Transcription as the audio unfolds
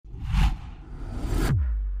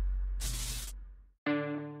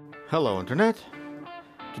Hello Internet.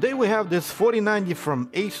 Today we have this 4090 from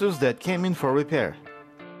Asus that came in for repair.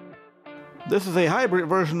 This is a hybrid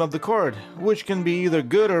version of the card, which can be either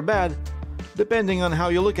good or bad, depending on how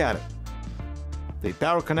you look at it. The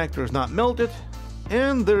power connector is not melted,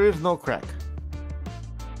 and there is no crack.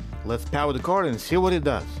 Let's power the card and see what it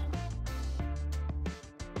does.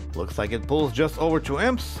 Looks like it pulls just over 2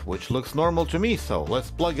 amps, which looks normal to me, so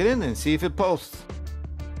let's plug it in and see if it posts.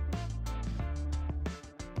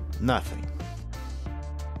 Nothing.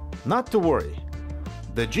 Not to worry.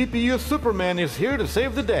 The GPU Superman is here to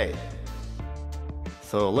save the day.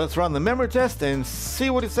 So let's run the memory test and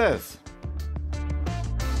see what it says.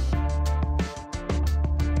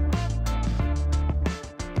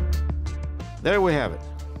 There we have it.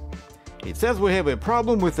 It says we have a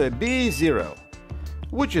problem with a B0,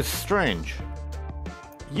 which is strange.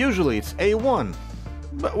 Usually it's A1,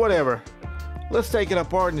 but whatever. Let's take it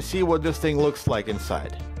apart and see what this thing looks like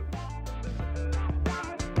inside.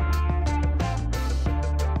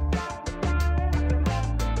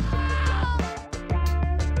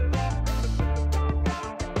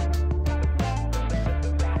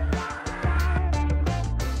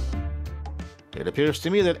 It appears to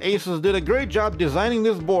me that Asus did a great job designing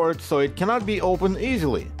this board so it cannot be opened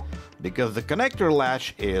easily, because the connector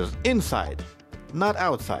latch is inside, not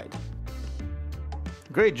outside.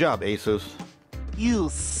 Great job, Asus. You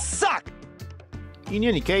suck! In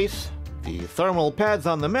any case, the thermal pads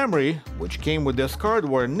on the memory, which came with this card,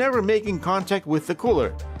 were never making contact with the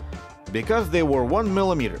cooler, because they were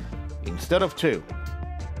 1mm instead of 2.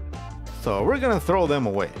 So we're gonna throw them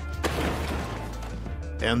away.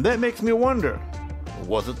 And that makes me wonder,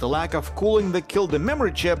 was it the lack of cooling that killed the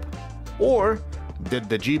memory chip, or did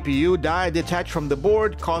the GPU die detached from the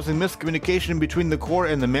board, causing miscommunication between the core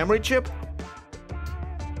and the memory chip?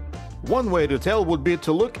 One way to tell would be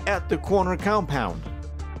to look at the corner compound.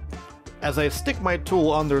 As I stick my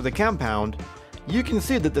tool under the compound, you can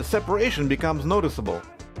see that the separation becomes noticeable.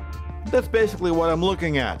 That's basically what I'm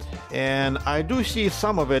looking at, and I do see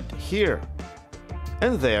some of it here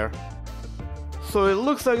and there. So it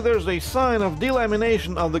looks like there's a sign of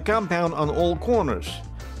delamination of the compound on all corners,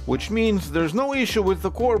 which means there's no issue with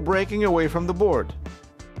the core breaking away from the board.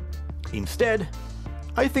 Instead,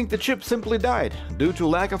 I think the chip simply died due to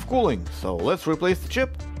lack of cooling, so let's replace the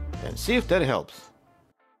chip and see if that helps.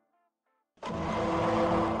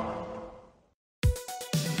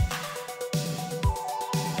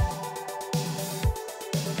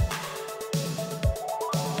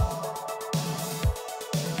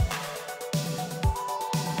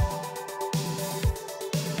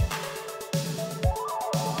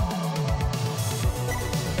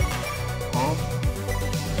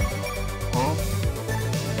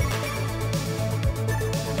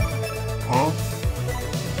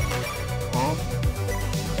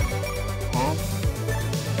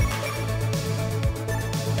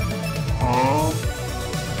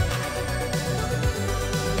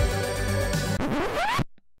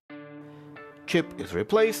 Chip is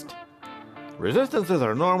replaced. Resistances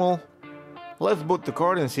are normal. Let's boot the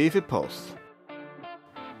card and see if it posts.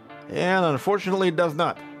 And unfortunately it does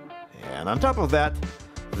not. And on top of that,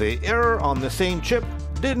 the error on the same chip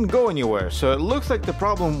didn't go anywhere, so it looks like the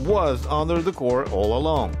problem was under the core all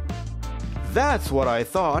along. That's what I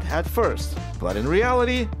thought at first, but in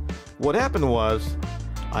reality, what happened was,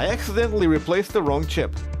 I accidentally replaced the wrong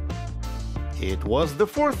chip. It was the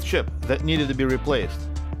 4th chip that needed to be replaced,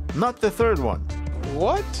 not the 3rd one.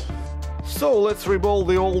 What? So let's rebuild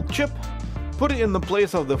the old chip, put it in the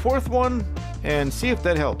place of the 4th one, and see if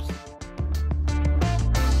that helps.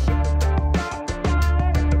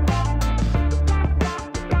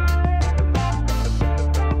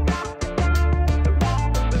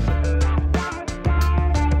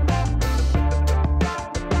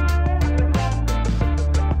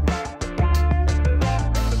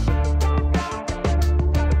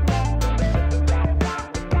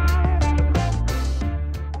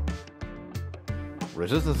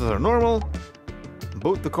 Resistances are normal.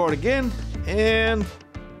 Boot the card again, and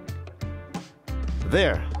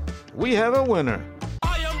there, we have a winner.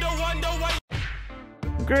 I am the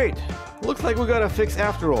one. Great, looks like we got a fix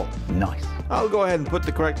after all. Nice. I'll go ahead and put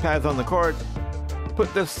the correct pads on the card,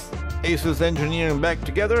 put this Asus engineering back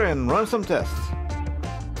together, and run some tests.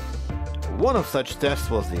 One of such tests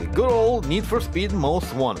was the good old Need for Speed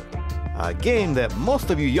Most Wanted, a game that most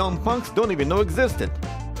of you young punks don't even know existed.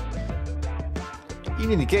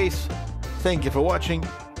 In any case, thank you for watching.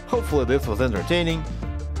 Hopefully this was entertaining.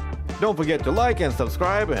 Don't forget to like and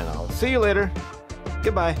subscribe, and I'll see you later.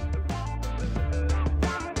 Goodbye.